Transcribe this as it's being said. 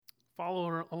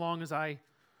Follow along as I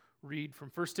read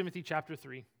from 1 Timothy chapter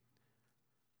 3.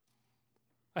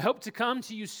 I hope to come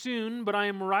to you soon, but I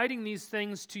am writing these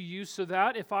things to you so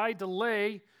that if I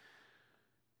delay,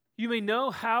 you may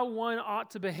know how one ought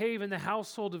to behave in the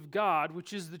household of God,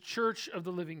 which is the church of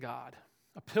the living God,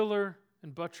 a pillar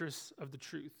and buttress of the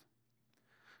truth.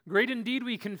 Great indeed,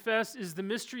 we confess, is the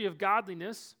mystery of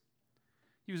godliness.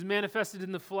 He was manifested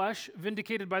in the flesh,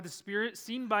 vindicated by the Spirit,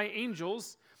 seen by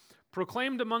angels,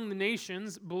 proclaimed among the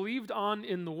nations, believed on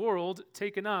in the world,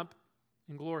 taken up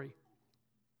in glory.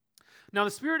 Now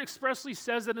the Spirit expressly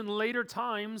says that in later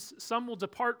times some will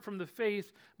depart from the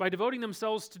faith by devoting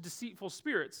themselves to deceitful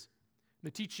spirits, the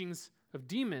teachings of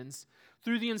demons,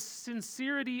 through the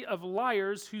insincerity of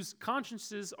liars whose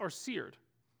consciences are seared,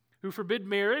 who forbid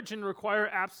marriage and require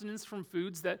abstinence from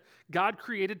foods that God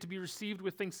created to be received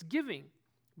with thanksgiving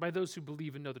by those who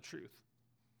believe and know the truth.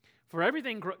 For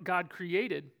everything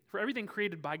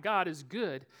created by God is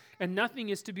good, and nothing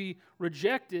is to be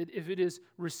rejected if it is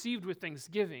received with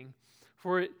thanksgiving,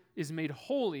 for it is made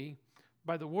holy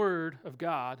by the word of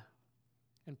God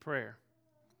and prayer.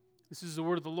 This is the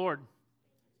word of the Lord.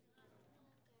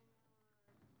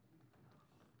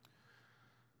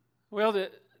 Well, the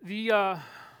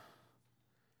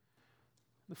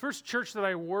first church that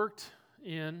I worked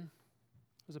in,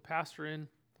 as a pastor in,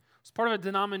 was part of a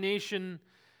denomination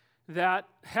that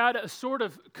had a sort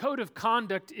of code of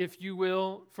conduct, if you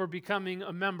will, for becoming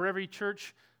a member. Every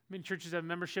church, many churches have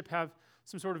membership, have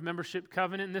some sort of membership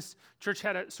covenant, and this church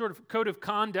had a sort of code of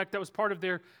conduct that was part of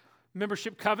their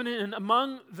membership covenant, and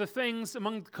among the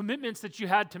commitments that you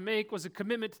had to make was a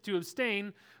commitment to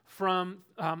abstain from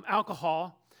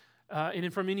alcohol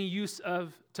and from any use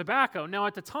of tobacco. Now,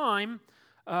 at the time,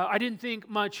 I didn't think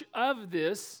much of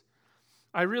this.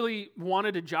 I really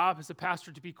wanted a job as a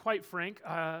pastor, to be quite frank.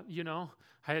 I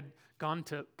had gone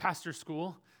to pastor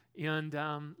school and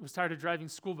was tired of driving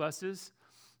school buses,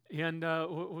 and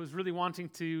was really wanting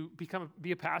to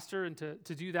be a pastor and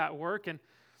to do that work. And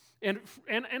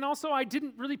also, I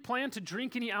didn't really plan to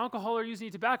drink any alcohol or use any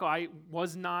tobacco. I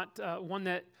was not one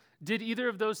that did either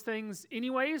of those things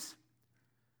anyways.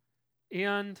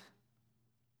 And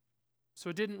so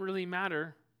it didn't really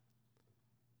matter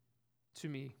to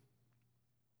me.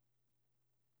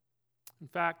 In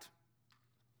fact,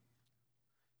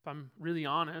 if I'm really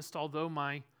honest, although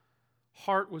my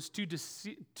heart was too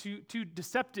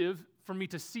deceptive for me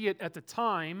to see it at the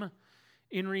time,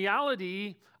 in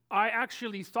reality, I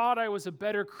actually thought I was a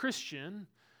better Christian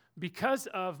because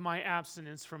of my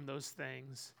abstinence from those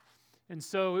things. And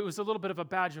so it was a little bit of a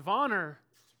badge of honor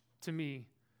to me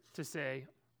to say,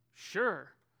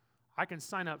 sure, I can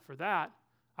sign up for that.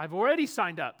 I've already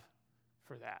signed up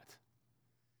for that.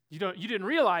 You didn't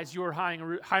realize you were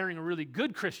hiring a really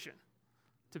good Christian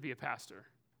to be a pastor.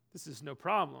 This is no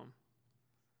problem.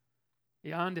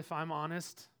 And if I'm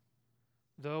honest,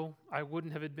 though I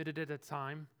wouldn't have admitted it at the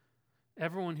time,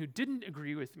 everyone who didn't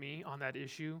agree with me on that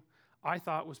issue, I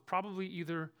thought was probably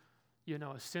either,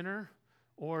 a sinner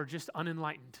or just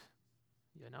unenlightened.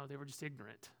 They were just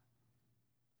ignorant.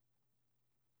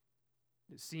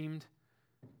 It seemed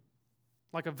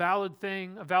like a valid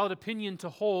thing, a valid opinion to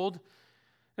hold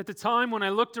at the time when I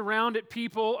looked around at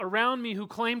people around me who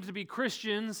claimed to be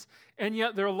Christians, and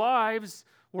yet their lives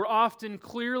were often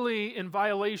clearly in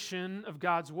violation of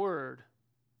God's word.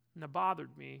 And it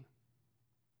bothered me.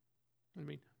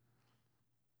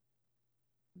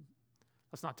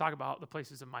 Let's not talk about the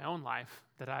places in my own life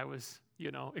that I was,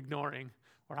 ignoring,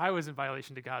 where I was in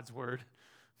violation to God's word.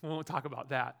 We won't talk about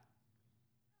that.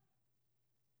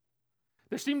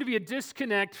 There seemed to be a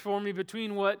disconnect for me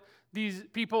between what these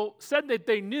people said that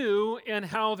they knew and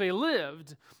how they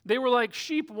lived. They were like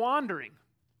sheep wandering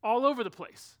all over the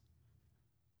place.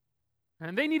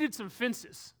 And they needed some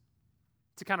fences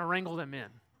to kind of wrangle them in,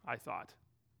 I thought.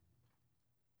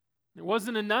 It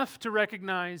wasn't enough to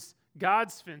recognize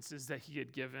God's fences that he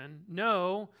had given.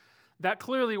 No, that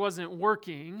clearly wasn't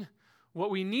working.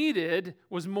 What we needed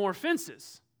was more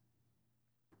fences.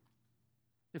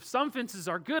 If some fences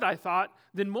are good, I thought,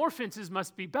 then more fences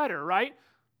must be better, right?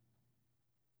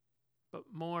 But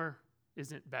more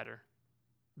isn't better.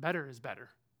 Better is better.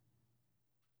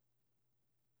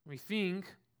 We think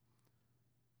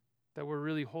that we're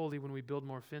really holy when we build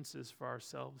more fences for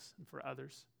ourselves and for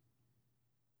others.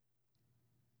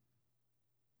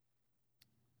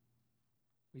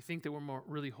 We think that we're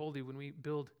really holy when we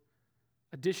build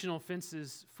additional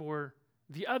fences for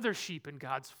the other sheep in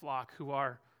God's flock who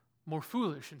are more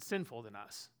foolish and sinful than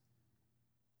us.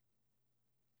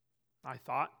 I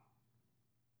thought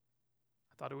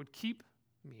it would keep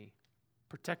me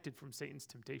protected from Satan's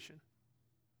temptation.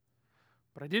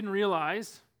 But I didn't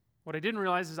realize What I didn't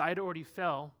realize is I had already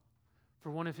fell for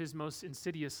one of his most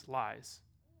insidious lies,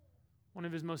 one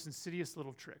of his most insidious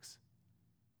little tricks.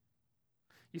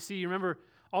 You see, you remember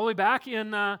all the way back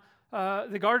in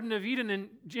the Garden of Eden in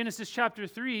Genesis chapter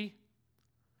 3,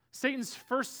 Satan's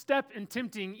first step in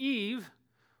tempting Eve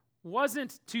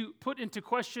wasn't to put into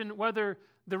question whether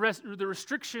the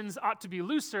restrictions ought to be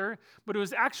looser, but it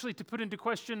was actually to put into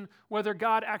question whether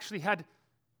God actually had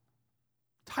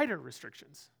tighter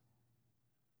restrictions.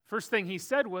 First thing he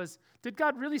said was, did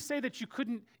God really say that you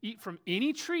couldn't eat from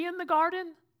any tree in the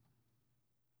garden?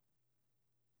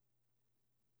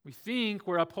 We think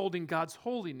we're upholding God's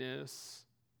holiness,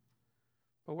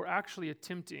 but we're actually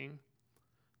attempting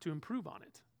to improve on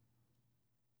it.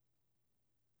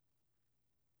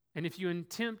 And if you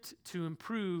attempt to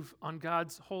improve on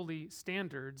God's holy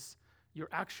standards, you're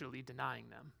actually denying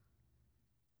them.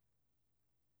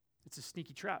 It's a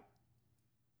sneaky trap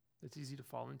that's easy to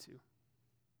fall into.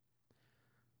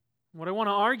 What I want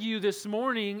to argue this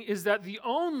morning is that the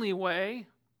only way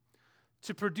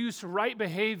to produce right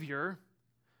behavior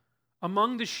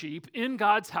among the sheep in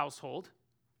God's household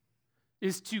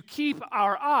is to keep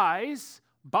our eyes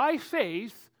by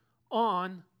faith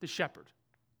on the shepherd.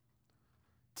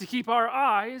 To keep our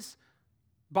eyes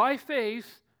by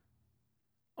faith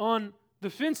on the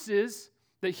fences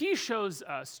that he shows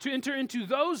us, to enter into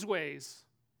those ways,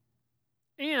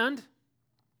 and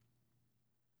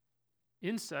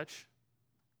in such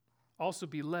also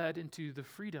be led into the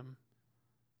freedom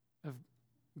of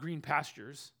green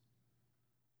pastures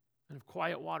and of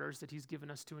quiet waters that he's given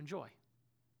us to enjoy.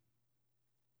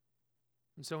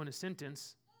 And so in a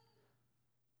sentence,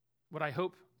 what I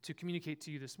hope to communicate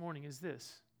to you this morning is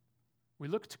this. We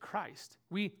look to Christ.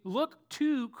 We look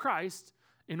to Christ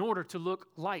in order to look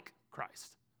like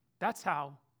Christ. That's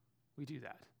how we do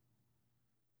that.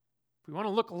 If we want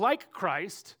to look like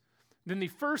Christ, then the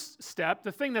first step,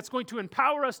 the thing that's going to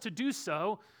empower us to do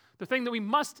so, the thing that we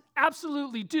must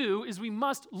absolutely do is we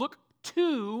must look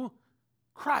to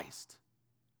Christ.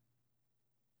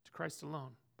 To Christ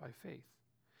alone, by faith.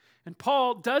 And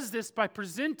Paul does this by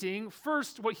presenting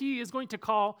first what he is going to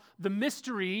call the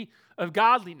mystery of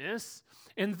godliness,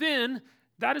 and then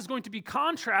that is going to be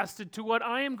contrasted to what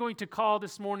I am going to call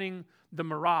this morning the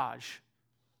mirage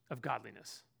of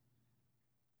godliness.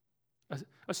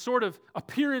 A sort of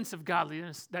appearance of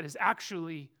godliness that is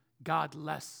actually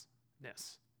godlessness. And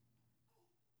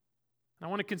I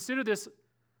want to consider this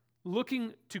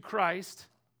looking to Christ.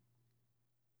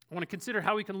 I want to consider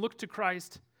how we can look to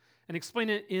Christ and explain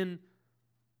it in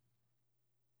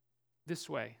this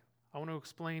way. I want to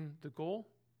explain the goal,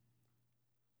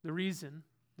 the reason,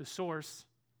 the source,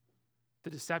 the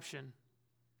deception,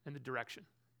 and the direction.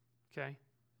 Okay?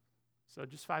 So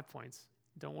just 5 points.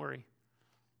 Don't worry.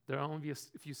 There'll only be a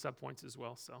few subpoints as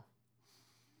well. So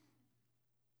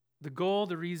the goal,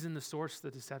 the reason, the source,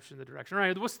 the deception, the direction. All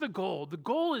right, what's the goal? The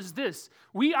goal is this.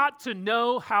 We ought to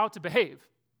know how to behave.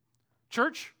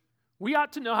 Church, we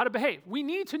ought to know how to behave. We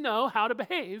need to know how to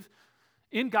behave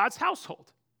in God's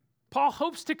household. Paul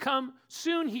hopes to come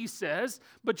soon, he says,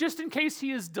 but just in case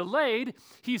he is delayed,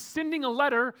 he's sending a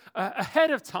letter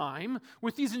ahead of time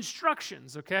with these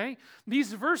instructions, okay?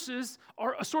 These verses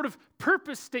are a sort of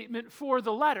purpose statement for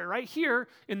the letter. Right here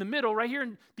in the middle, right here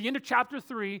in the end of chapter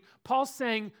 3, Paul's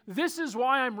saying, this is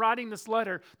why I'm writing this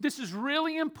letter. This is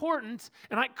really important,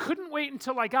 and I couldn't wait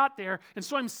until I got there, and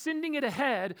so I'm sending it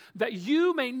ahead that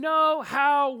you may know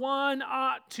how one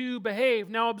ought to behave.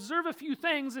 Now, observe a few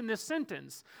things in this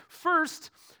sentence. First,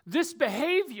 this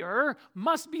behavior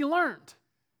must be learned.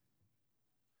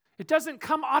 It doesn't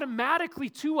come automatically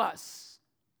to us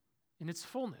in its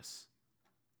fullness.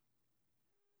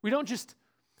 We don't just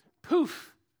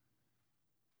poof,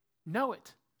 know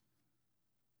it.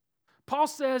 Paul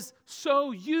says,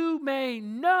 so you may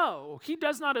know. He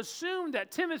does not assume that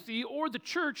Timothy or the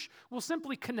church will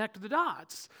simply connect the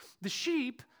dots. The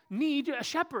sheep need a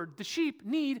shepherd. The sheep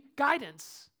need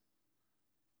guidance.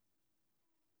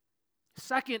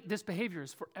 Second, this behavior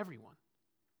is for everyone.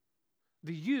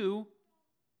 The you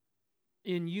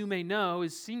in you may know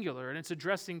is singular, and it's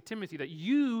addressing Timothy, that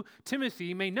you,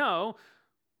 Timothy, may know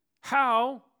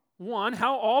how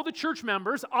all the church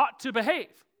members ought to behave.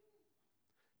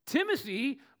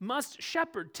 Timothy must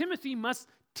shepherd. Timothy must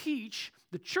teach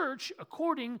the church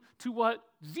according to what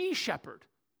the shepherd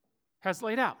has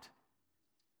laid out.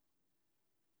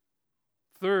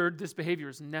 Third, this behavior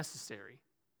is necessary.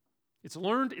 It's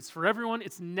learned, it's for everyone,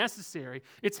 it's necessary.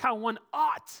 It's how one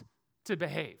ought to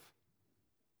behave.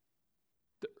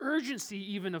 The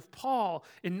urgency even of Paul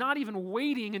in not even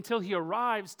waiting until he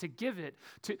arrives to give it,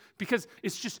 because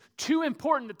it's just too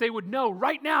important that they would know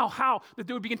right now how that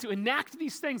they would begin to enact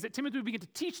these things, that Timothy would begin to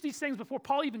teach these things before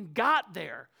Paul even got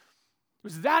there. It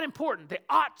was that important. They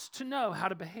ought to know how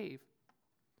to behave.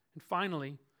 And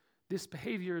finally, this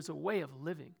behavior is a way of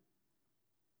living.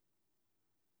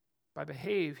 By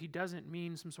behave, he doesn't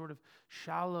mean some sort of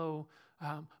shallow,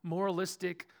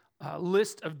 moralistic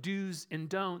list of do's and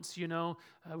don'ts.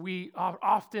 We are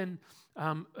often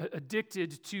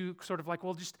addicted to sort of like,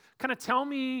 well, just kind of tell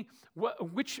me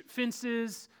which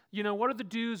fences, what are the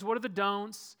do's, what are the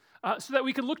don'ts, so that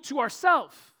we can look to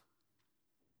ourselves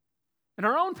and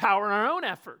our own power and our own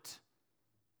effort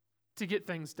to get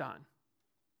things done.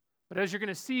 But as you're going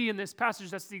to see in this passage,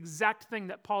 that's the exact thing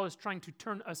that Paul is trying to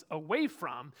turn us away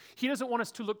from. He doesn't want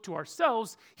us to look to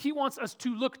ourselves. He wants us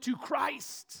to look to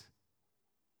Christ.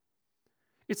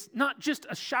 It's not just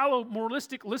a shallow,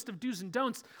 moralistic list of do's and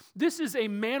don'ts. This is a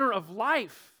manner of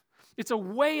life. It's a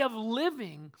way of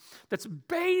living that's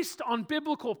based on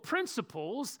biblical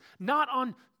principles, not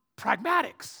on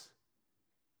pragmatics.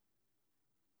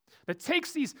 That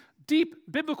takes these deep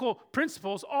biblical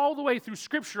principles all the way through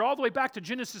Scripture, all the way back to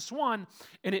Genesis 1,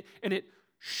 and it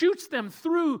shoots them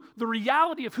through the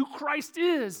reality of who Christ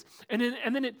is, and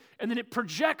then it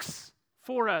projects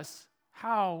for us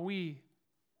how we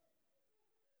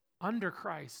under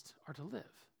Christ are to live.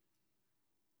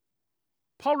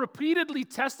 Paul repeatedly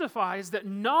testifies that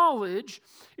knowledge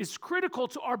is critical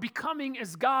to our becoming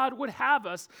as God would have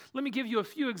us. Let me give you a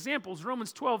few examples.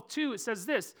 Romans 12:2, it says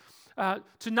this,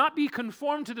 to not be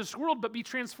conformed to this world, but be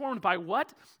transformed by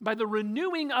what? By the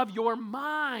renewing of your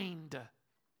mind.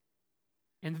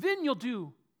 And then you'll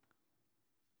do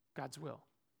God's will.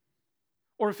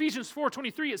 Or Ephesians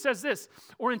 4:23, it says this,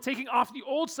 or in taking off the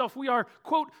old self, we are,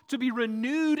 quote, to be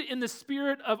renewed in the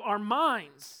spirit of our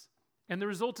minds. And the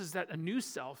result is that a new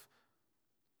self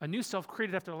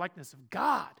created after the likeness of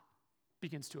God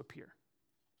begins to appear.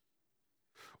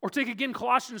 Or take again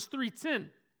Colossians 3:10,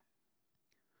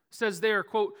 says there,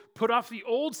 quote, put off the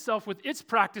old self with its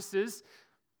practices,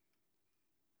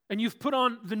 and you've put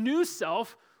on the new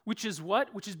self, which is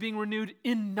what? Which is being renewed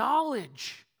in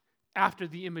knowledge after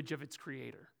the image of its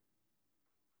creator.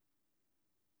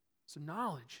 So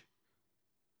knowledge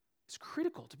is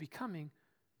critical to becoming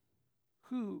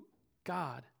who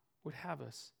God would have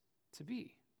us to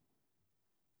be.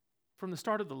 From the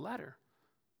start of the letter,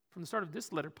 from the start of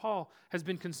this letter, Paul has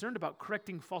been concerned about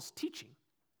correcting false teaching.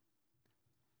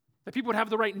 That people would have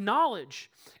the right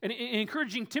knowledge and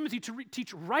encouraging Timothy to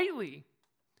teach rightly.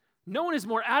 No one is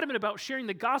more adamant about sharing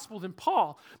the gospel than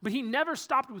Paul, but he never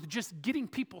stopped with just getting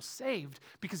people saved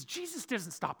because Jesus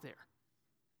doesn't stop there.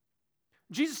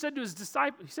 Jesus said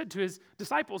to his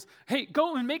disciples, hey,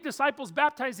 go and make disciples,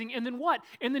 baptizing, and then what?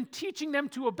 And then teaching them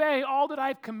to obey all that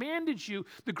I've commanded you.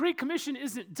 The Great Commission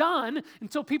isn't done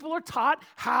until people are taught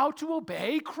how to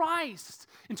obey Christ,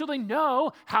 until they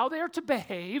know how they are to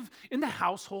behave in the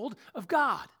household of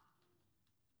God.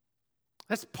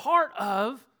 That's part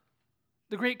of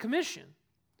the Great Commission.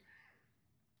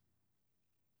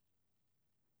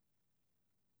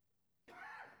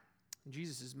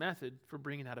 Jesus' method for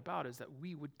bringing that about is that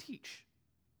we would teach.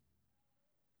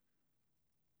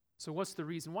 So what's the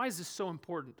reason? Why is this so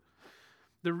important?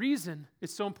 The reason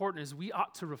it's so important is we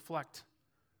ought to reflect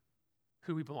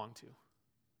who we belong to.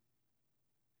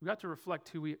 We ought to reflect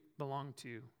who we belong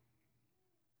to.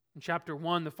 In chapter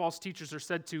 1, the false teachers are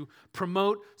said to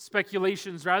promote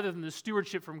speculations rather than the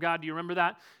stewardship from God. Do you remember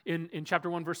that in chapter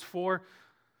 1, verse 4?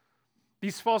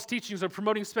 These false teachings are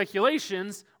promoting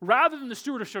speculations rather than the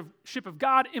stewardship of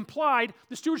God. Implied,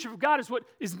 the stewardship of God is what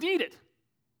is needed.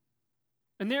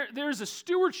 And there's a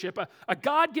stewardship, a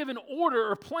God-given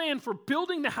order or plan for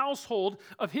building the household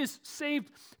of his saved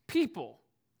people.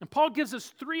 And Paul gives us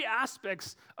three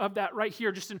aspects of that right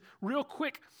here, just in real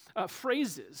quick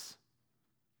phrases.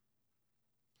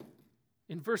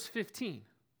 In verse 15,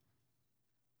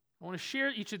 I want to share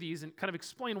each of these and kind of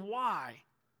explain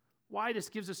why this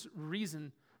gives us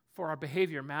reason for our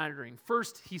behavior mattering.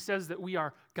 First, he says that we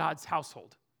are God's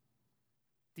household.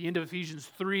 At the end of Ephesians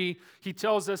 3, he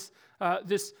tells us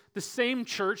the same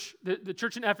church, the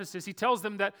church in Ephesus, he tells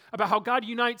them that about how God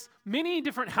unites many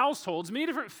different households, many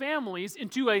different families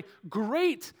into a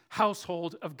great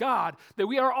household of God, that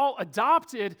we are all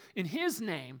adopted in his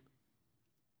name,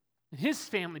 in his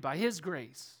family, by his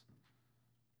grace.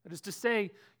 That is to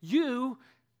say,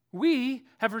 we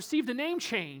have received a name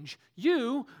change.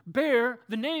 You bear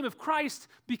the name of Christ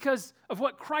because of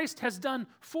what Christ has done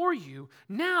for you.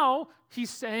 Now, he's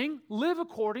saying, live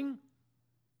according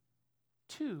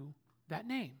to that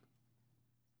name.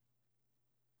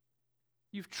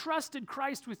 You've trusted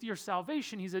Christ with your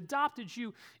salvation. He's adopted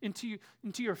you into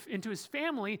his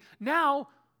family. Now,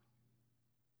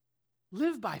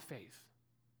 live by faith.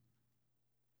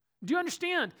 Do you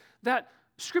understand that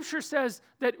Scripture says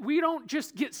that we don't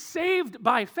just get saved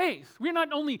by faith? We're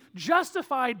not only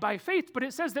justified by faith, but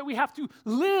it says that we have to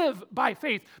live by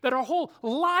faith, that our whole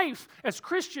life as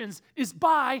Christians is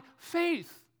by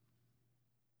faith.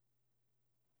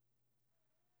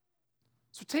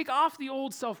 So take off the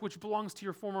old self which belongs to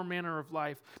your former manner of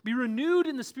life. Be renewed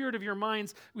in the spirit of your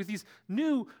minds with these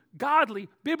new godly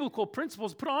biblical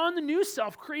principles. Put on the new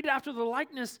self created after the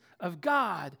likeness of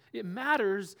God. It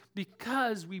matters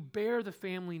because we bear the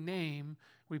family name.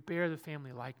 We bear the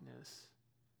family likeness.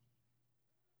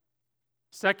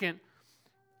 Second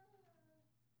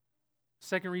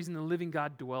reason the living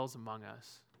God dwells among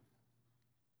us.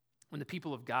 When the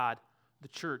people of God, the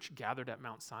church, gathered at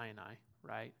Mount Sinai,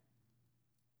 right?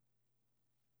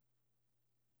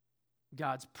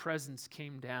 God's presence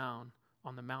came down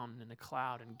on the mountain in a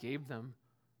cloud and gave them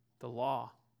the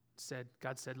law.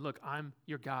 God said, look, I'm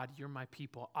your God, you're my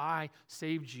people. I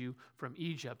saved you from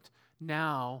Egypt.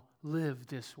 Now live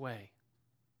this way.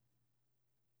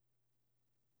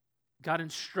 God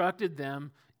instructed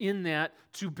them in that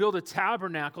to build a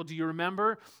tabernacle, do you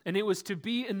remember? And it was to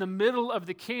be in the middle of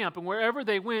the camp. And wherever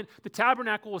they went, the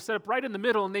tabernacle was set up right in the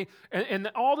middle. And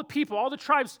all the people, all the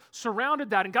tribes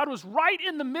surrounded that. And God was right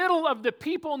in the middle of the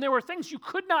people. And there were things you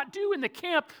could not do in the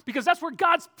camp because that's where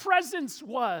God's presence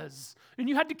was. And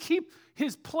you had to keep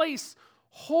his place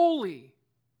holy.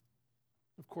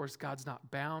 Of course, God's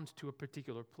not bound to a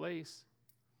particular place.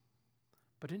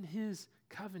 But in his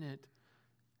covenant,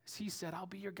 as he said, I'll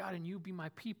be your God and you be my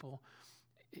people,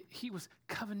 he was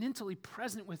covenantally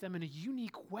present with them in a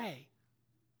unique way.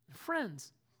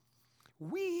 Friends,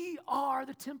 we are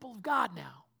the temple of God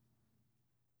now.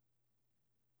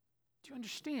 Do you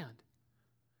understand?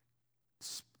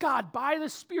 God, by the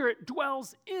Spirit,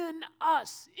 dwells in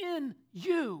us, in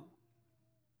you.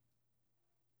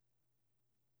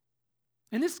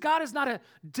 And this God is not a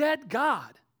dead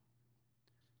God.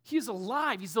 He is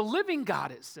alive. He's the living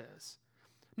God, it says.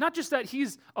 Not just that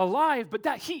he's alive, but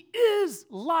that he is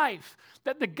life.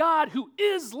 That the God who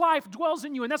is life dwells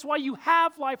in you. And that's why you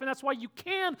have life, and that's why you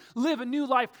can live a new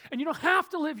life. And you don't have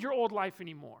to live your old life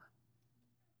anymore.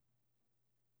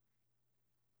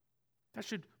 That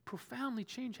should profoundly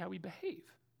change how we behave.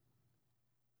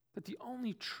 That the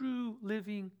only true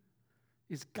living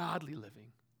is godly living.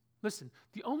 Listen,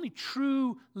 the only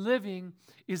true living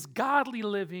is godly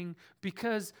living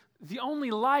because the only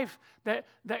life that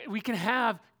we can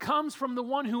have comes from the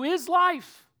one who is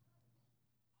life.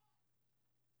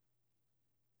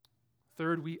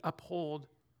 Third, we uphold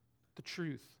the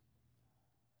truth.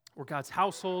 We're God's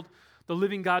household. The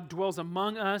living God dwells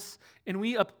among us, and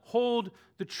we uphold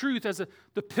the truth as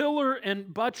the pillar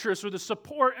and buttress, or the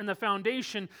support and the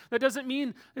foundation. That doesn't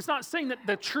mean, it's not saying that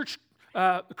the church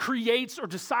creates or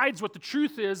decides what the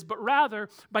truth is, but rather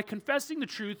by confessing the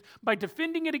truth, by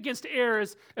defending it against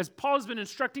errors, as Paul has been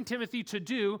instructing Timothy to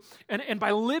do, and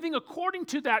by living according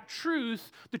to that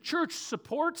truth, the church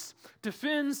supports,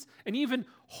 defends, and even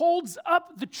holds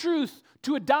up the truth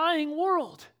to a dying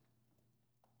world.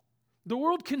 The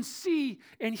world can see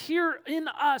and hear in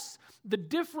us the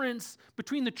difference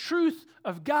between the truth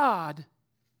of God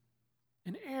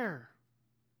and error.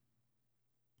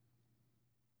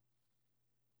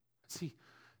 See,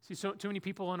 so too many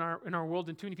people in our world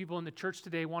and too many people in the church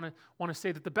today want to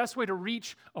say that the best way to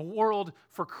reach a world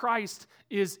for Christ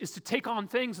is to take on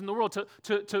things in the world,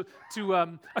 to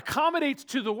accommodate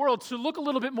to the world, to look a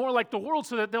little bit more like the world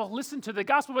so that they'll listen to the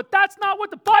gospel. But that's not what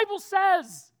the Bible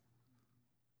says.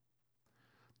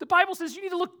 The Bible says you need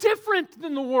to look different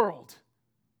than the world.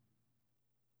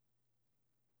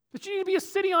 That you need to be a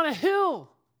city on a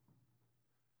hill.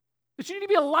 That you need to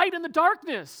be a light in the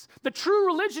darkness. The true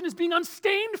religion is being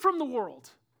unstained from the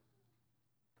world.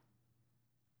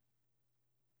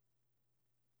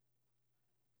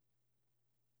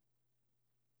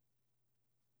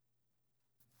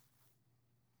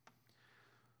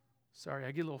 Sorry,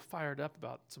 I get a little fired up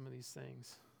about some of these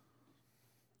things.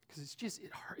 Because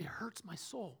it hurts my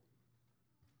soul.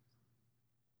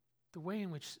 The way in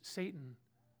which Satan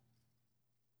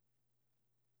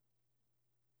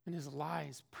and his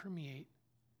lies permeate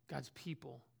God's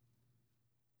people.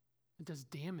 It does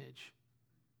damage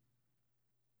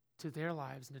to their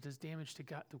lives, and it does damage to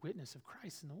God, the witness of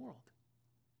Christ in the world.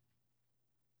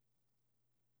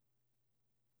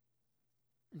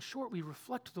 In short, we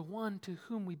reflect the one to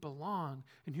whom we belong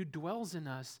and who dwells in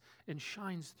us and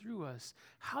shines through us.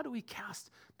 How do we cast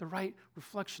the right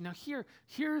reflection? Now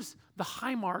here's the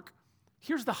high mark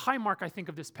here's the high mark, I think,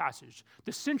 of this passage.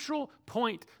 The central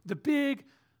point, the big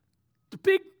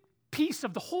piece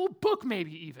of the whole book,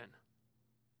 maybe even.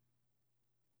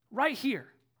 Right here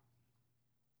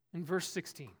in verse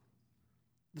 16.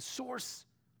 The source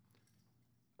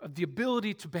of the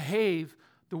ability to behave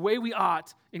the way we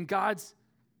ought in God's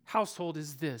household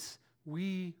is this.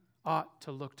 We ought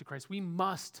to look to Christ. We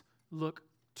must look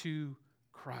to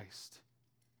Christ.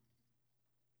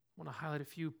 I want to highlight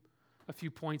a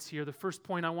few points here. The first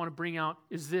point I want to bring out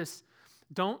is this.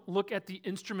 Don't look at the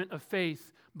instrument of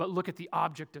faith, but look at the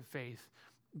object of faith.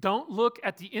 Don't look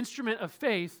at the instrument of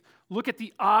faith, look at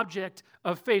the object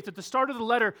of faith. At the start of the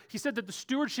letter, he said that the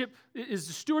stewardship is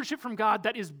the stewardship from God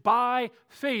that is by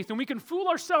faith. And we can fool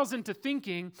ourselves into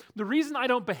thinking the reason I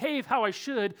don't behave how I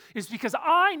should is because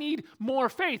I need more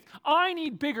faith. I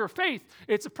need bigger faith.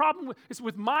 It's a problem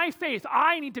with my faith.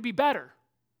 I need to be better.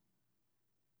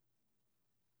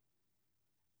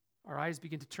 Our eyes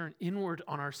begin to turn inward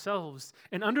on ourselves.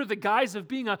 And under the guise of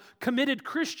being a committed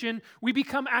Christian, we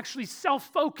become actually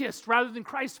self-focused rather than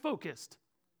Christ-focused.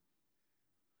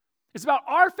 It's about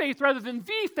our faith rather than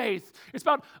the faith. It's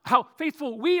about how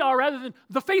faithful we are rather than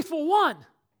the faithful one.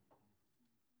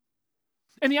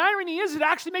 And the irony is it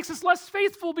actually makes us less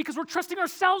faithful because we're trusting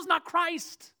ourselves, not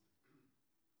Christ.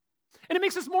 And it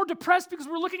makes us more depressed because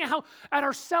we're looking at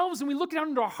ourselves and we look down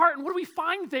into our heart, and what do we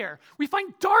find there? We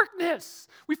find darkness.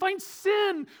 We find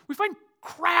sin. We find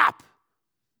crap.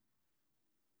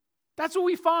 That's what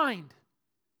we find.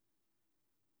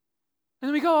 And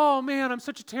then we go, oh man, I'm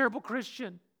such a terrible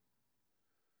Christian.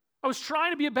 I was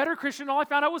trying to be a better Christian, and all I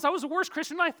found out was I was a worse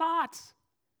Christian than I thought.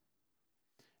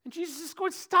 And Jesus is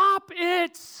going, stop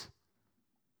it.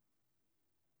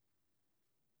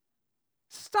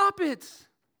 Stop it.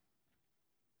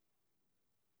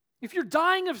 If you're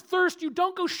dying of thirst, you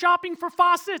don't go shopping for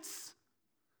faucets.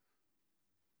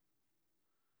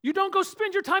 You don't go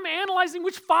spend your time analyzing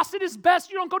which faucet is best.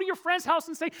 You don't go to your friend's house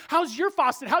and say, how's your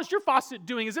faucet? How's your faucet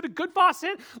doing? Is it a good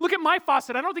faucet? Look at my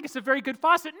faucet. I don't think it's a very good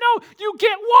faucet. No, you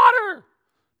get water.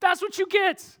 That's what you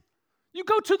get. You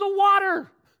go to the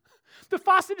water. The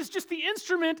faucet is just the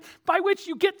instrument by which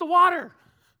you get the water.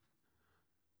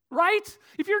 Right?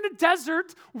 If you're in a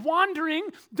desert wandering,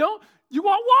 you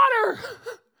want water.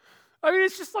 I mean,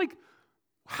 it's just like,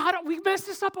 how do we mess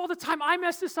this up all the time? I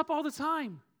mess this up all the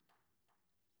time.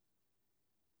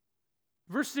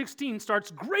 Verse 16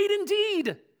 starts, great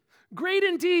indeed. Great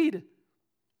indeed.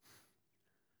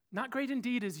 Not great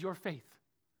indeed is your faith.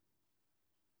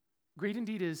 Great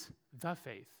indeed is the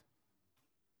faith.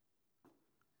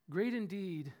 Great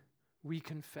indeed, we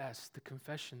confess, the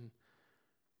confession,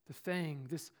 the thing,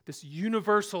 this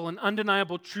universal and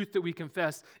undeniable truth that we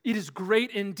confess. It is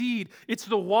great indeed. It's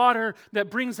the water that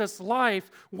brings us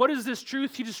life. What is this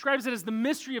truth? He describes it as the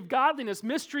mystery of godliness.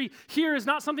 Mystery here is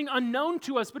not something unknown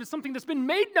to us, but it's something that's been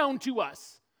made known to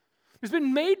us. It's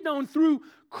been made known through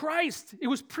Christ. It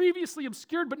was previously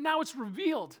obscured, but now it's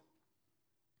revealed.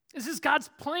 This is God's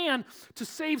plan to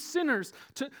save sinners,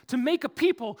 to make a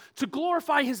people, to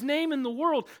glorify His name in the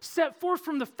world, set forth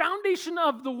from the foundation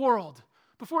of the world.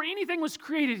 Before anything was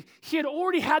created, He had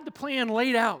already had the plan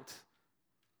laid out.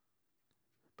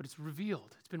 But it's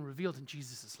revealed. It's been revealed in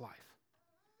Jesus' life.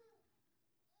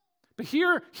 But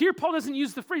here Paul doesn't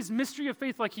use the phrase mystery of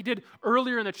faith like he did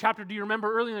earlier in the chapter. Do you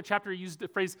remember earlier in the chapter he used the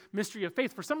phrase mystery of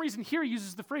faith? For some reason here he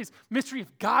uses the phrase mystery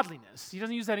of godliness. He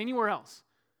doesn't use that anywhere else.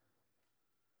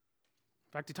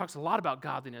 In fact, he talks a lot about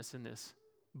godliness in this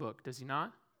book, does he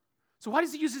not? So why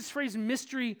does he use this phrase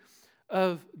mystery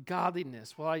of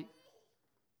godliness? Well, I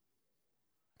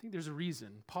think there's a reason.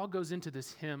 Paul goes into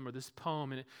this hymn or this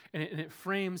poem, and it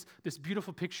frames this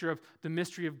beautiful picture of the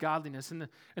mystery of godliness. And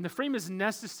the frame is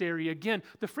necessary. Again,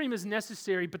 the frame is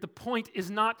necessary, but the point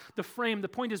is not the frame. The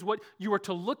point is what you are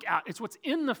to look at. It's what's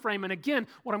in the frame. And again,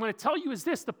 what I'm going to tell you is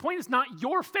this. The point is not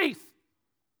your faith.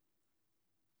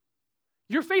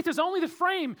 Your faith is only the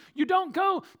frame. You don't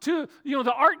go to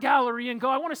the art gallery and go,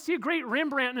 I want to see a great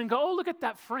Rembrandt, and go, oh, look at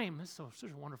that frame. It's such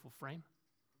a wonderful frame.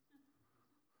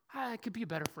 It could be a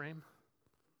better frame,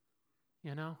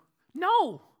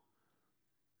 No.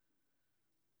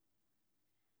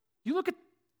 You look at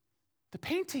the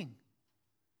painting.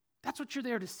 That's what you're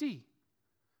there to see.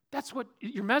 That's what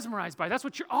you're mesmerized by. That's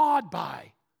what you're awed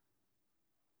by.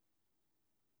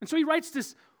 And so he writes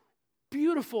this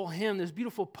beautiful hymn, this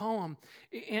beautiful poem.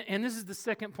 And this is the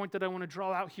second point that I want to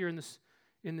draw out here in this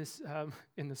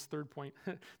third point.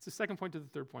 It's the second point to the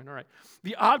third point. All right.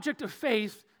 The object of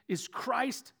faith is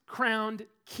Christ crowned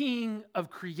King of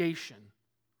creation.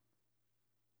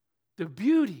 The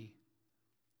beauty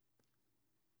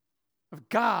of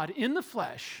God in the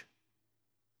flesh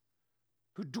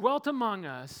who dwelt among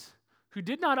us, who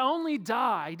did not only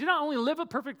live a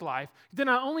perfect life, did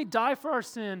not only die for our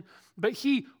sin, but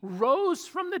he rose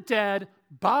from the dead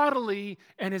bodily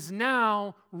and is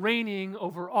now reigning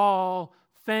over all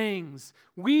things.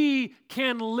 We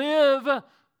can live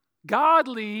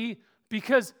godly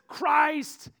because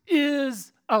Christ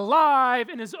is alive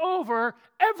and is over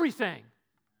everything.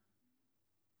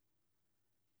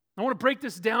 I want to break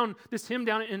this hymn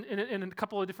down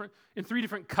in three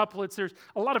different couplets. There's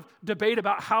a lot of debate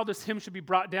about how this hymn should be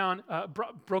broken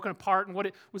apart and what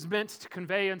it was meant to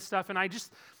convey and stuff. And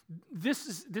this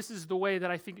is the way that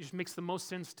I think just makes the most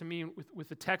sense to me with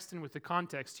the text and with the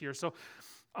context here. So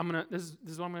this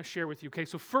is what I'm going to share with you. Okay,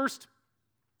 so first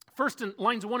in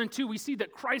lines 1 and 2, we see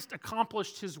that Christ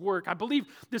accomplished his work. I believe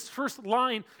this first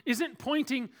line isn't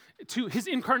pointing to his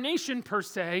incarnation per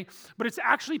se, but it's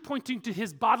actually pointing to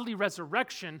his bodily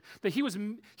resurrection, that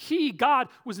God,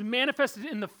 was manifested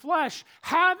in the flesh,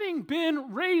 having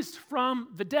been raised from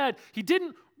the dead. He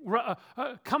didn't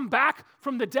come back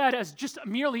from the dead as just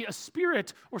merely a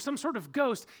spirit or some sort of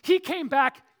ghost. He came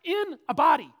back in a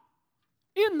body,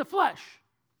 in the flesh.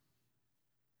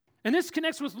 And this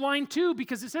connects with line 2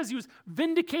 because it says he was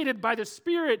vindicated by the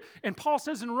Spirit. And Paul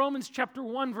says in Romans chapter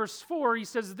 1, verse 4, he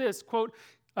says this, quote,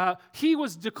 he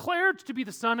was declared to be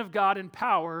the Son of God in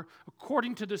power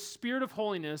according to the Spirit of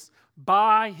holiness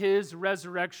by his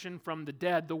resurrection from the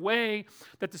dead. The way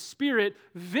that the Spirit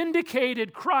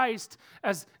vindicated Christ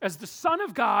as the Son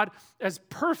of God, as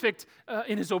perfect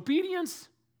in his obedience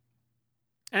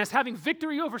and as having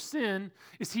victory over sin,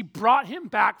 is he brought him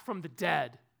back from the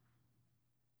dead.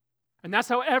 And that's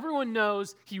how everyone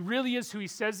knows he really is who he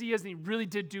says he is, and he really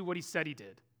did do what he said he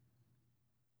did.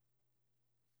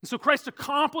 And so Christ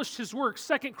accomplished his work.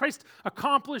 Second, Christ's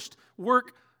accomplished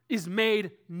work is made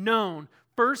known.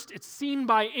 First, it's seen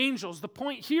by angels. The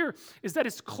point here is that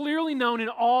it's clearly known in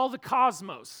all the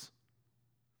cosmos.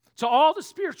 To all the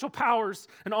spiritual powers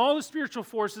and all the spiritual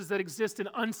forces that exist in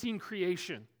unseen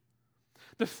creation.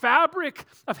 The fabric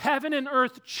of heaven and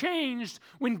earth changed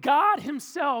when God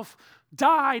himself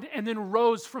died and then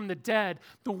rose from the dead.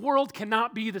 The world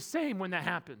cannot be the same when that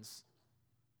happens.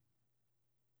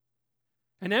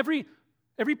 And every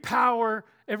power,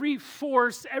 every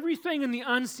force, everything in the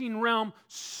unseen realm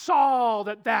saw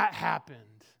that happened.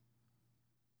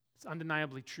 It's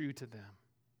undeniably true to them.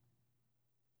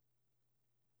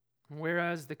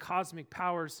 Whereas the cosmic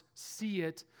powers see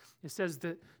it, it says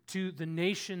that to the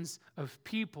nations of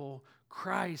people,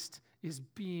 Christ is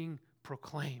being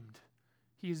proclaimed.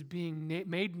 He is being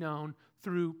made known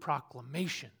through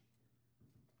proclamation.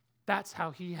 That's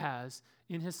how he has,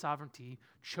 in his sovereignty,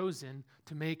 chosen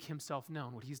to make himself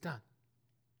known, what he's done.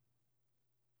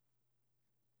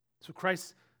 So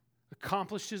Christ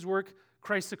accomplished his work.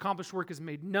 Christ's accomplished work is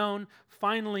made known.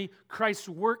 Finally, Christ's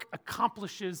work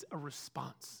accomplishes a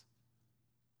response.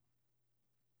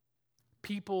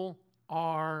 People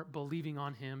are believing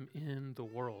on him in the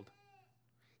world.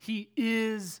 He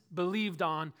is believed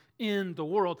on in the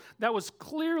world. That was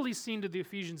clearly seen to the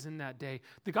Ephesians in that day.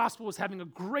 The gospel was having a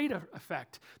greater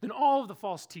effect than all of the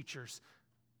false teachers.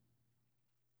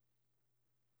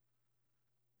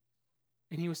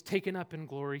 And he was taken up in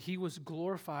glory. He was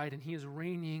glorified, and he is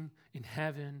reigning in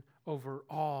heaven over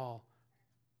all.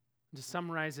 To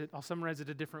summarize it, I'll summarize it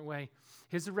a different way.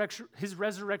 His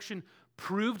resurrection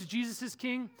proved Jesus is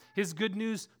king. His good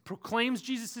news proclaims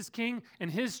Jesus is king.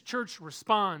 And his church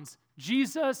responds,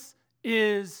 Jesus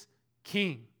is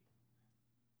king.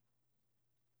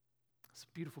 It's a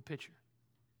beautiful picture.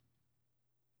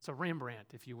 It's a Rembrandt,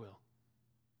 if you will.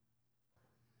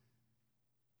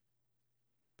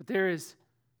 But there is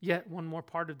yet one more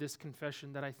part of this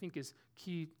confession that I think is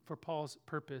key for Paul's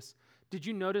purpose. Did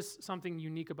you notice something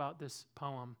unique about this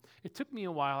poem? It took me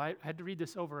a while. I had to read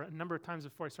this over a number of times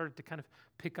before I started to kind of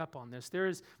pick up on this. There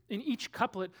is, in each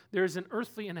couplet, there is an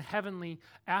earthly and a heavenly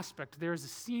aspect. There is a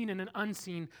seen and an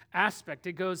unseen aspect.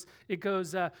 It goes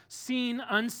seen,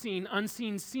 unseen,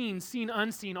 unseen, seen,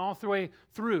 unseen, all the way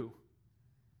through.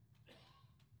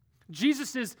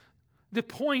 Jesus is the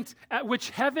point at which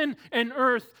heaven and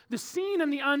earth, the seen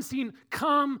and the unseen,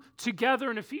 come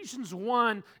together. In Ephesians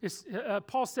 1,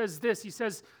 Paul says this. He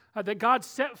says that God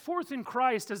set forth in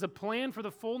Christ as a plan for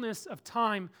the fullness of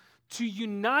time to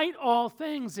unite all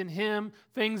things in him,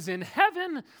 things in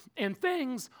heaven and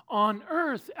things on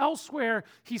earth. Elsewhere,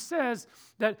 he says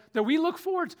that we look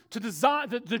forward to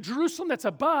the Jerusalem that's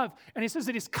above, and he says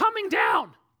that he's coming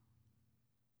down.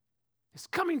 He's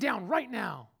coming down right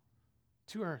now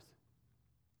to earth.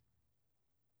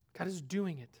 God is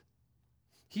doing it.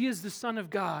 He is the Son of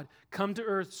God, come to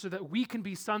earth so that we can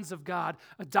be sons of God,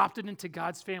 adopted into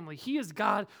God's family. He is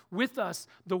God with us,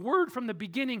 the Word from the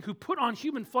beginning who put on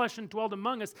human flesh and dwelled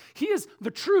among us. He is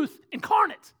the truth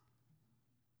incarnate,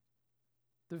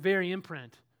 the very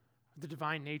imprint of the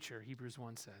divine nature, Hebrews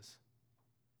 1 says.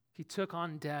 He took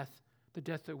on death, the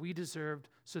death that we deserved,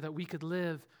 so that we could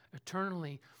live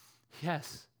eternally.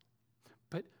 Yes,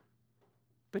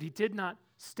 but he did not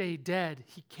stay dead.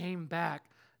 He came back,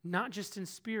 not just in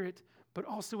spirit, but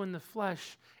also in the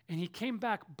flesh. And he came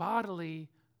back bodily.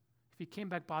 If he came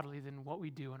back bodily, then what we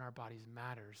do in our bodies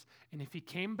matters. And if he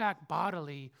came back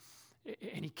bodily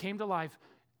and he came to life,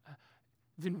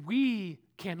 then we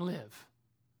can live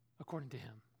according to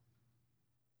him.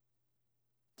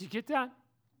 Do you get that?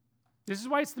 This is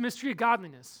why it's the mystery of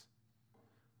godliness.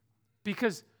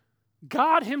 Because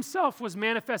God himself was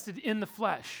manifested in the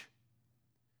flesh.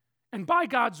 And by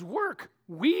God's work,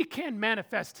 we can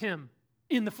manifest him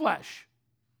in the flesh.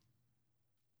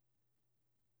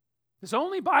 It's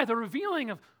only by the revealing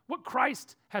of what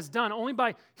Christ has done, only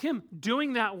by him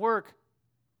doing that work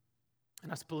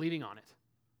and us believing on it,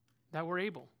 that we're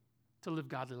able to live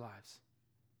godly lives.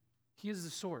 He is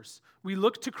the source. We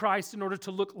look to Christ in order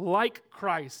to look like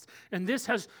Christ. And this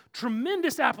has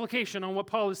tremendous application on what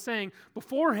Paul is saying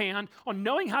beforehand, on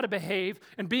knowing how to behave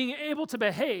and being able to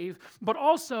behave, but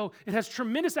also it has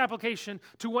tremendous application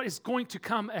to what is going to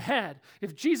come ahead.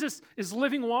 If Jesus is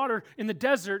living water in the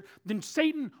desert, then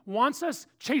Satan wants us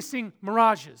chasing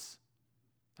mirages.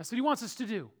 That's what he wants us to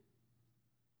do.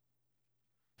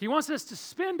 He wants us to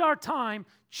spend our time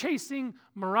chasing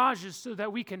mirages so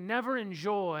that we can never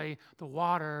enjoy the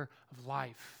water of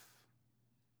life.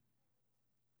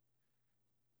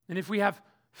 And if we have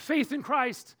faith in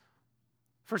Christ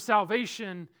for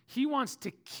salvation, he wants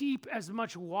to keep as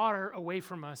much water away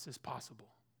from us as possible.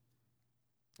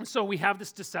 And so we have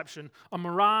this deception, a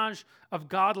mirage of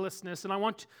godlessness. And I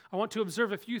want to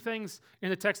observe a few things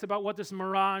in the text about what this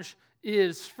mirage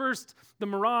is. First, the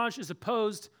mirage is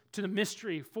opposed to the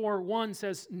mystery. 4:1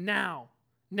 says, now.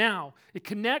 Now. It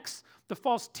connects the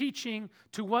false teaching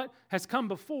to what has come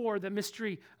before, the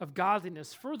mystery of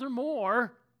godliness.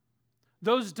 Furthermore,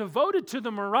 those devoted to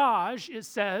the mirage, it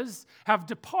says, have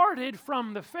departed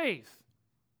from the faith.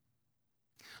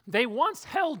 They once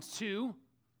held to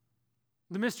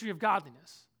the mystery of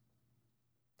godliness.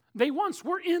 They once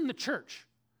were in the church.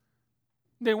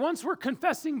 They once were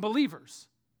confessing believers.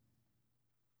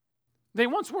 They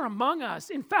once were among us.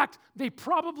 In fact, they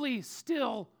probably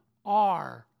still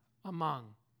are among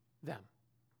them.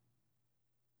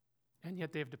 And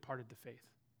yet they have departed the faith.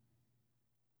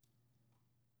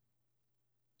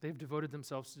 They have devoted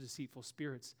themselves to deceitful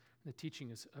spirits and the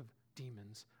teachings of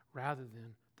demons rather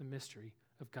than the mystery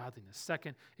of godliness.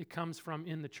 Second, it comes from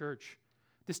in the church.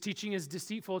 This teaching is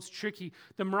deceitful, it's tricky.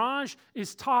 The mirage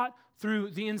is taught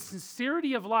through the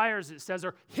insincerity of liars, it says,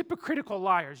 or hypocritical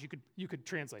liars, you could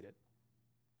translate it.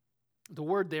 The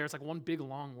word there is like one big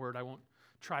long word. I won't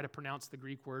try to pronounce the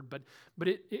Greek word, but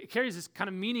it carries this kind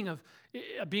of meaning of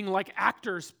being like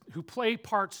actors who play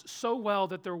parts so well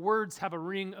that their words have a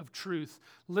ring of truth.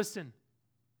 Listen,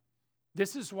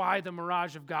 this is why the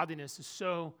mirage of godliness is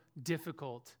so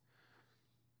difficult.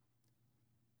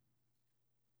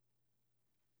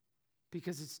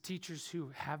 Because it's teachers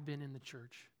who have been in the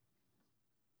church,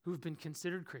 who have been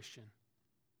considered Christian,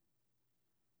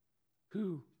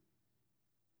 who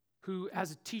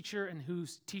as a teacher and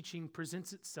whose teaching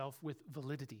presents itself with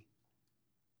validity,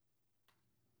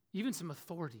 even some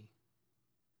authority.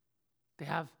 They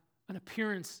have an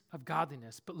appearance of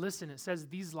godliness. But listen, it says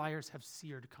these liars have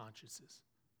seared consciences.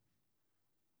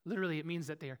 Literally, it means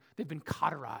that they've been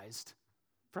cauterized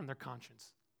from their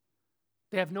conscience.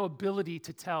 They have no ability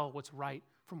to tell what's right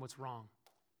from what's wrong.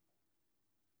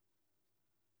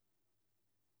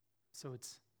 So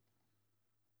it's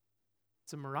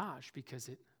a mirage because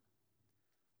it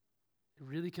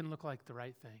really can look like the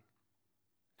right thing.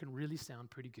 It can really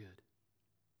sound pretty good.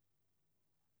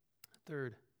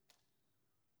 Third,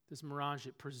 this mirage,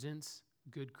 it presents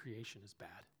good creation as bad.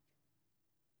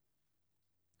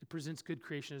 It presents good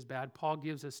creation as bad. Paul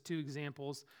gives us two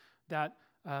examples that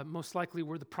most likely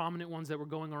were the prominent ones that were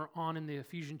going on in the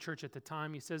Ephesian church at the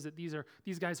time. He says that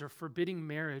these guys are forbidding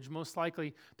marriage. Most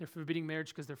likely they're forbidding marriage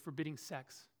because they're forbidding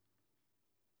sex.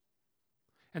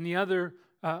 And the other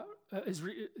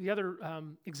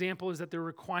example is that they're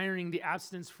requiring the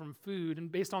abstinence from food.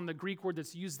 And based on the Greek word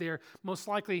that's used there, most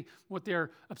likely what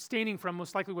they're abstaining from,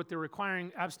 most likely what they're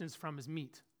requiring abstinence from is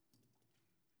meat.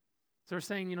 So they're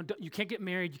saying, you can't get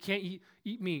married, you can't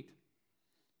eat meat.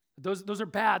 Those are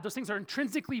bad. Those things are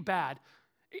intrinsically bad.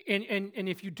 And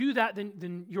if you do that,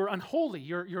 then you're unholy.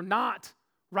 You're not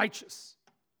righteous.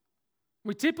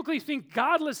 We typically think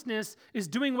godlessness is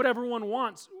doing whatever one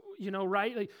wants,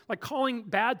 right? Like calling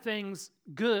bad things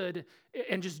good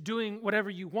and just doing whatever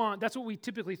you want. That's what we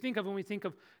typically think of when we think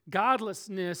of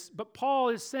godlessness. But Paul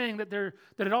is saying that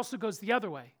it also goes the other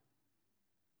way.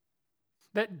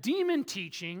 That demon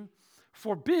teaching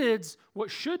forbids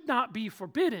what should not be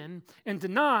forbidden and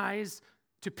denies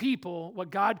to people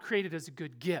what God created as a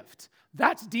good gift.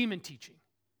 That's demon teaching.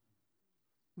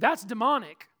 That's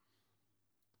demonic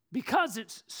because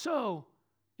it's so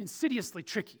insidiously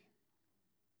tricky.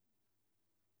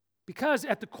 Because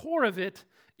at the core of it,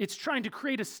 it's trying to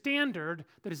create a standard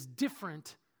that is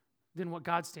different than what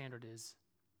God's standard is.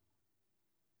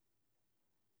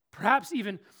 Perhaps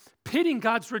even pitting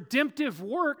God's redemptive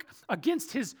work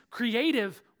against his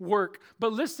creative work.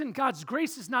 But listen, God's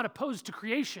grace is not opposed to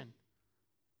creation.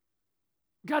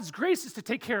 God's grace is to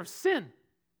take care of sin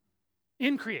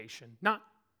in creation, not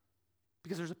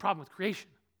because there's a problem with creation.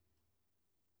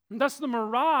 And thus the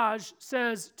Mirage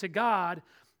says to God,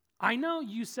 I know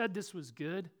you said this was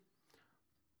good,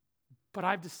 but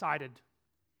I've decided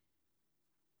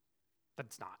that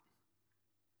it's not.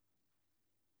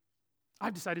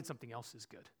 I've decided something else is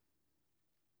good.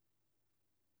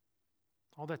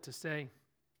 All that to say,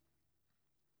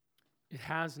 it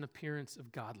has an appearance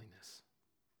of godliness.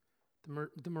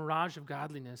 The Mirage of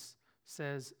godliness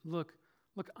says, look,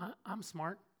 I'm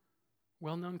smart,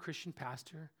 well-known Christian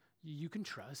pastor, you can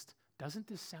trust. Doesn't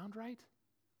this sound right?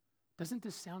 Doesn't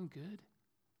this sound good?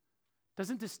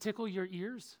 Doesn't this tickle your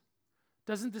ears?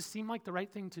 Doesn't this seem like the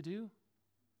right thing to do?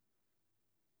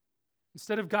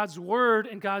 Instead of God's word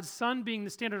and God's Son being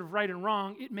the standard of right and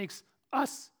wrong, it makes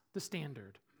us the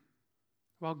standard,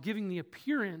 while giving the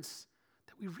appearance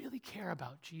that we really care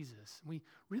about Jesus, and we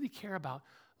really care about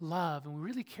love, and we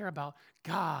really care about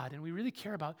God, and we really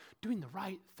care about doing the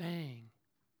right thing.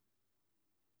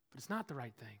 But it's not the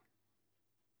right thing.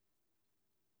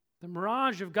 The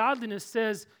Mirage of godliness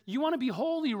says, you want to be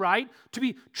holy, right? To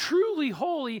be truly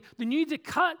holy, then you need to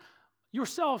cut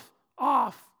yourself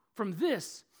off from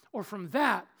this or from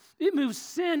that. It moves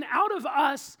sin out of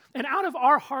us and out of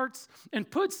our hearts and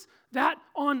puts that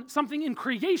on something in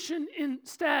creation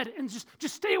instead. And just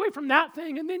stay away from that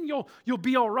thing, and then you'll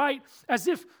be all right. As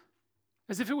if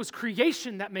it was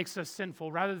creation that makes us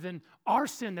sinful rather than our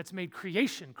sin that's made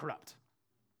creation corrupt.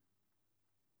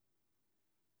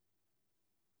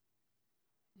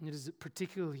 It is a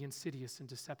particularly insidious and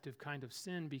deceptive kind of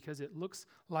sin because it looks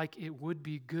like it would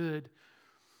be good,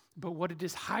 but what it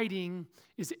is hiding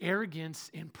is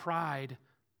arrogance and pride.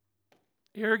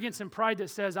 Arrogance and pride that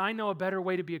says, I know a better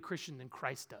way to be a Christian than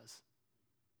Christ does.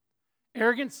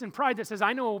 Arrogance and pride that says,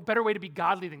 I know a better way to be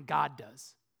godly than God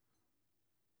does.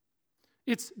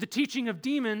 It's the teaching of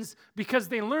demons because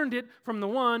they learned it from the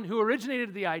one who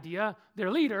originated the idea, their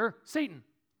leader, Satan.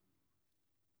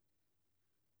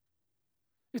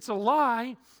 It's a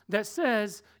lie that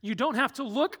says you don't have to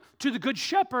look to the good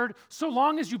shepherd so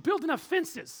long as you build enough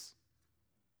fences.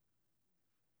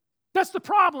 That's the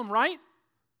problem, right?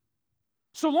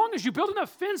 So long as you build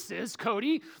enough fences,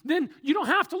 Cody, then you don't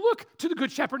have to look to the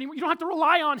good shepherd anymore. You don't have to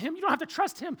rely on him. You don't have to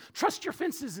trust him. Trust your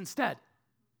fences instead.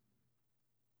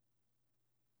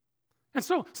 And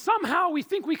so somehow we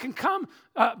think we can come,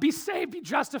 be saved, be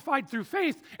justified through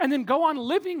faith, and then go on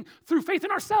living through faith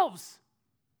in ourselves.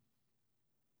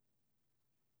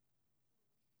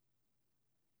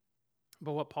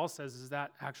 But what Paul says is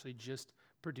that actually just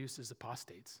produces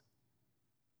apostates.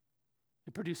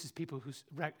 It produces people whose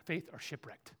faith are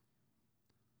shipwrecked,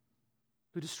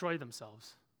 who destroy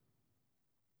themselves.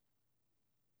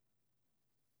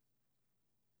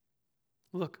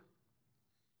 Look,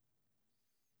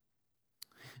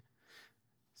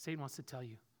 Satan wants to tell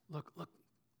you, look,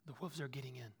 the wolves are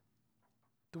getting in.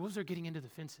 The wolves are getting into the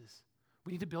fences.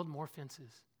 We need to build more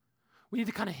fences. We need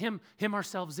to kind of hem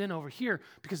ourselves in over here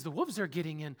because the wolves are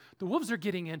getting in. The wolves are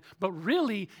getting in. But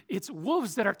really, it's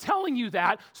wolves that are telling you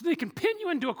that so they can pin you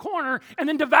into a corner and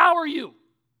then devour you.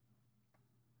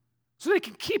 So they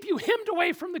can keep you hemmed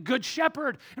away from the good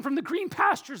shepherd and from the green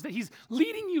pastures that he's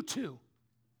leading you to.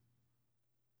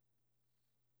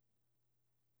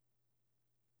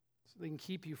 So they can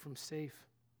keep you from safe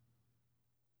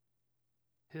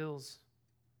hills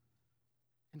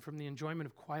and from the enjoyment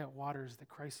of quiet waters that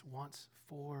Christ wants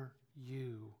for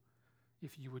you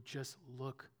if you would just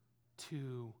look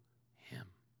to him.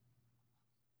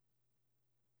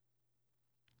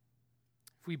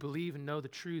 If we believe and know the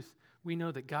truth, we know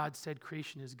that God said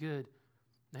creation is good,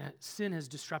 that sin has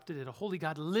disrupted it. A holy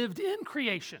God lived in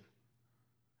creation,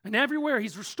 And everywhere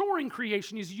he's restoring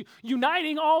creation. He's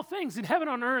uniting all things in heaven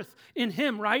and on earth in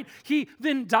him, right? He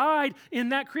then died in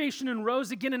that creation and rose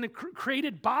again in a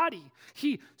created body.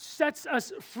 He sets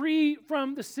us free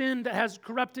from the sin that has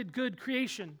corrupted good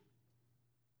creation.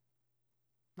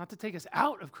 Not to take us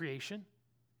out of creation,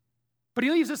 but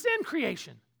he leaves us in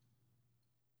creation.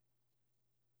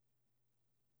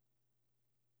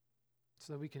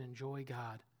 So that we can enjoy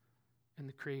God and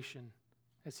the creation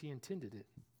as he intended it.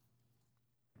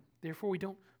 Therefore, we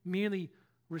don't merely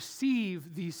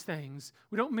receive these things.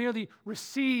 We don't merely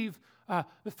receive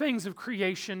the things of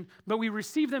creation, but we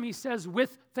receive them, he says,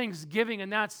 with thanksgiving,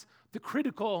 and that's the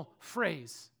critical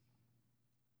phrase.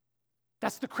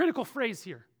 That's the critical phrase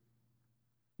here.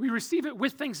 We receive it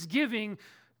with thanksgiving.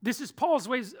 This is Paul's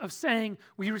way of saying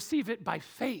we receive it by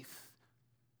faith.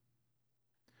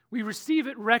 We receive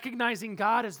it recognizing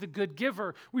God as the good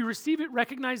giver. We receive it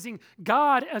recognizing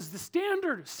God as the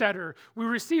standard setter. We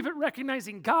receive it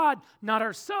recognizing God, not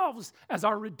ourselves, as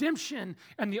our redemption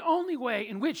and the only way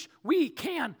in which we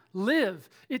can live.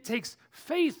 It takes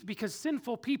faith because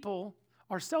sinful people,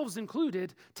 ourselves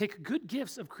included, take good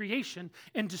gifts of creation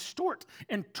and distort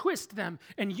and twist them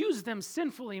and use them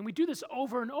sinfully. And we do this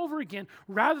over and over again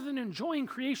rather than enjoying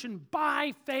creation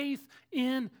by faith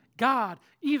in God,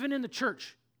 even in the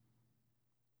church.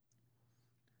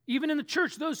 Even in the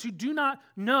church, those who do not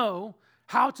know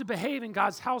how to behave in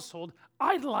God's household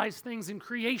idolize things in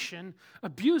creation,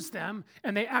 abuse them,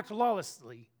 and they act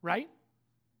lawlessly, right?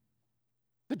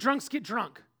 The drunks get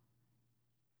drunk.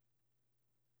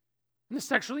 And the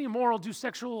sexually immoral do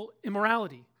sexual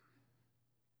immorality.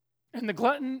 And the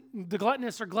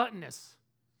gluttonous are gluttonous.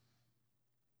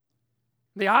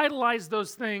 They idolize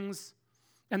those things,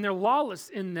 and they're lawless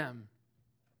in them.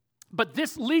 But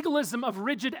this legalism of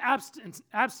rigid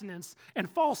abstinence and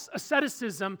false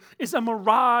asceticism is a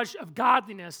mirage of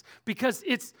godliness because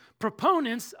its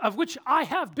proponents, of which I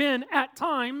have been at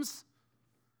times,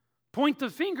 point the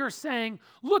finger saying,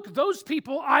 look, those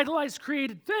people idolize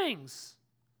created things.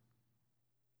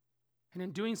 And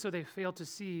in doing so, they fail to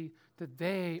see that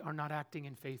they are not acting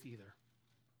in faith either.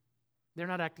 They're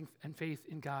not acting in faith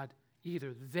in God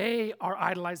either. They are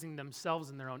idolizing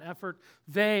themselves in their own effort.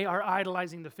 They are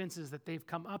idolizing the fences that they've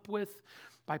come up with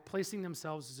by placing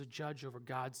themselves as a judge over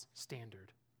God's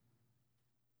standard.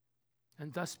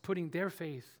 And thus putting their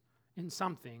faith in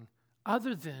something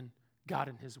other than God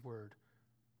and his word.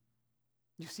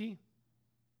 You see?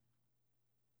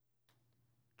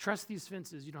 Trust these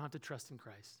fences. You don't have to trust in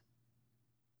Christ.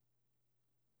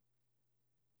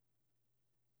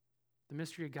 The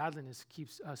mystery of godliness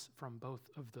keeps us from both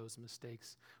of those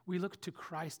mistakes. We look to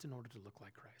Christ in order to look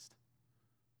like Christ.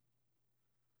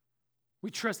 We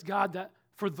trust God that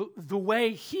for the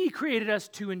way he created us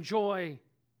to enjoy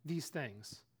these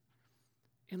things.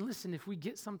 And listen, if we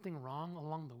get something wrong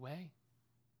along the way,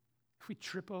 if we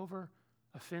trip over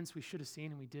a fence we should have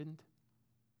seen and we didn't,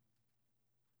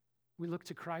 we look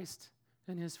to Christ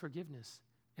and his forgiveness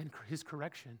and his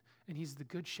correction. And he's the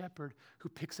good shepherd who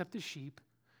picks up the sheep,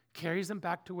 carries them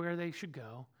back to where they should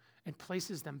go, and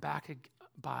places them back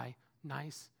by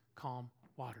nice, calm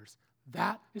waters.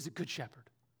 That is a good shepherd.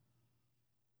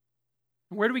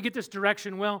 And where do we get this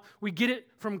direction? Well, we get it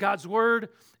from God's word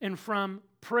and from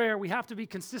prayer. We have to be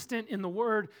consistent in the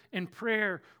word and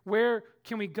prayer. Where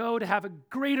can we go to have a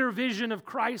greater vision of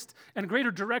Christ and a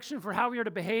greater direction for how we are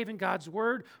to behave in God's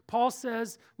word? Paul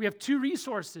says we have two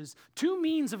resources, two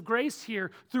means of grace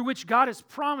here through which God has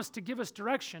promised to give us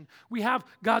direction. We have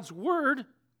God's word.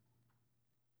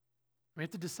 We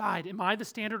have to decide, am I the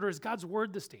standard or is God's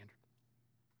word the standard?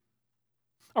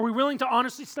 Are we willing to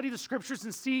honestly study the scriptures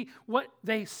and see what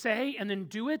they say and then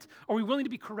do it? Are we willing to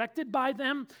be corrected by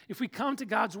them? If we come to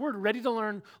God's word ready to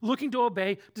learn, looking to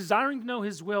obey, desiring to know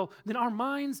his will, then our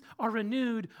minds are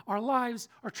renewed, our lives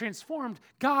are transformed.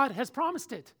 God has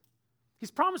promised it.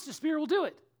 He's promised his Spirit will do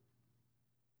it.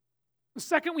 The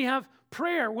second, we have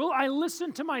prayer. Will I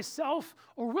listen to myself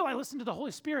or will I listen to the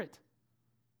Holy Spirit?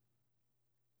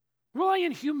 Will I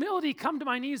in humility come to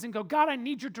my knees and go, God, I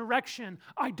need your direction.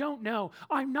 I don't know.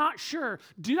 I'm not sure.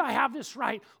 Did I have this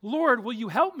right? Lord, will you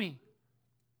help me?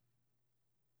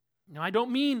 Now, I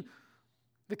don't mean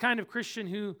the kind of Christian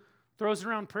who throws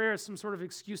around prayer as some sort of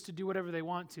excuse to do whatever they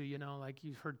want to, like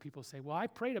you've heard people say, well, I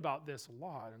prayed about this a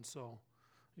lot, and so,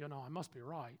 I must be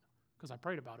right because I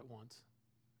prayed about it once.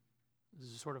 This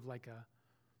is sort of like a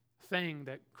thing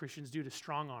that Christians do to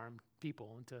strong-arm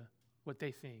people into what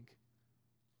they think.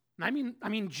 And I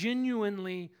mean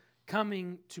genuinely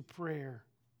coming to prayer.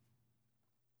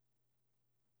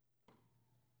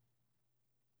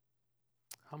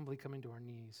 Humbly coming to our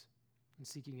knees and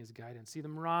seeking his guidance. See, the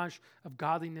mirage of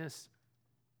godliness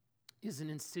is an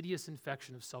insidious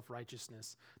infection of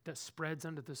self-righteousness that spreads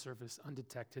under the surface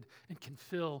undetected and can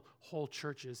fill whole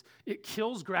churches. It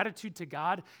kills gratitude to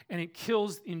God, and it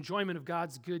kills the enjoyment of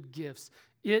God's good gifts.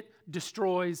 It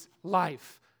destroys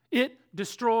life. It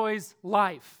destroys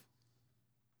life.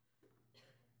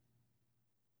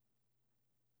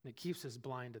 And it keeps us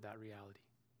blind to that reality.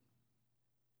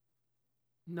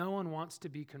 No one wants to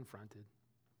be confronted.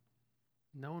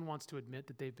 No one wants to admit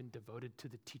that they've been devoted to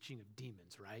the teaching of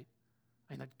demons, right?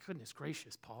 I mean, goodness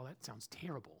gracious, Paul, that sounds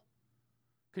terrible.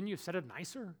 Couldn't you have said it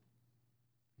nicer?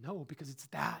 No, because it's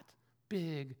that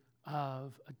big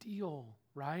of a deal,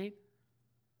 right?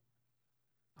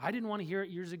 I didn't want to hear it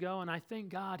years ago, and I thank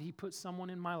God he put someone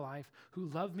in my life who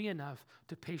loved me enough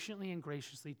to patiently and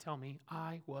graciously tell me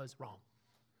I was wrong,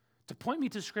 to point me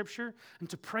to Scripture and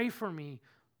to pray for me.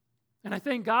 And I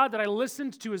thank God that I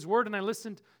listened to his word and I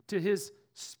listened to his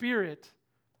Spirit.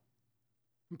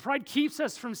 And pride keeps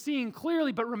us from seeing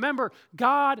clearly, but remember,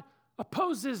 God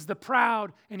opposes the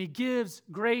proud and he gives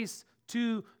grace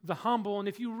to the humble. And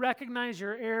if you recognize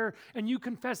your error and you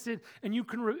confess it and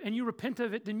you repent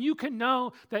of it, then you can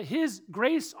know that his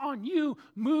grace on you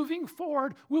moving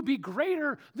forward will be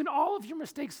greater than all of your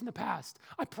mistakes in the past.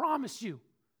 I promise you.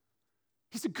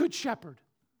 He's a good shepherd.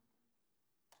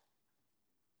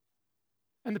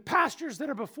 And the pastures that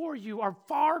are before you are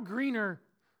far greener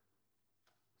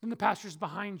than the pastures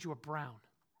behind you are brown.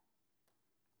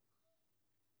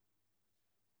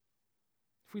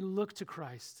 If we look to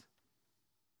Christ,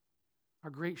 our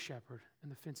great shepherd,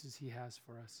 and the fences he has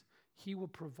for us, he will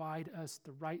provide us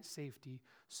the right safety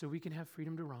so we can have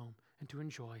freedom to roam and to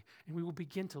enjoy, and we will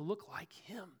begin to look like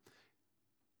him.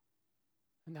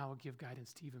 And that will give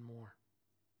guidance to even more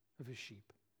of his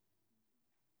sheep.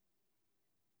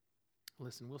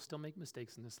 Listen, we'll still make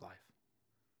mistakes in this life.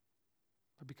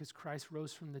 But because Christ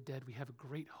rose from the dead, we have a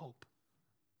great hope.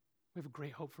 We have a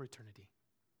great hope for eternity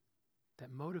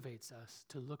that motivates us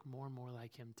to look more and more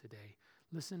like him today.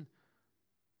 Listen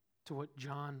to what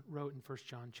John wrote in 1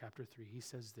 John chapter 3. He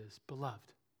says this,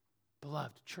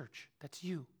 beloved church, that's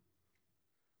you.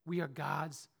 We are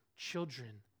God's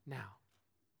children now.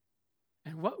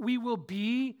 And what we will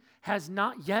be has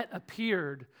not yet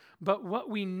appeared, but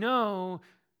we know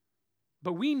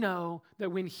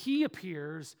that when he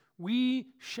appears, we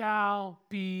shall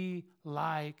be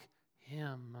like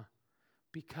him.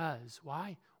 Because,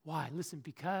 why? Listen,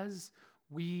 because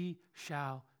we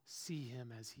shall see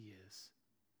him as he is.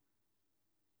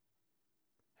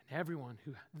 And everyone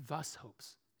who thus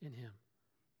hopes in him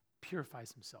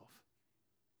purifies himself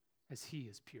as he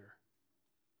is pure.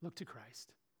 Look to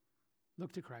Christ.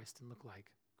 Look to Christ and look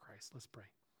like Christ. Let's pray.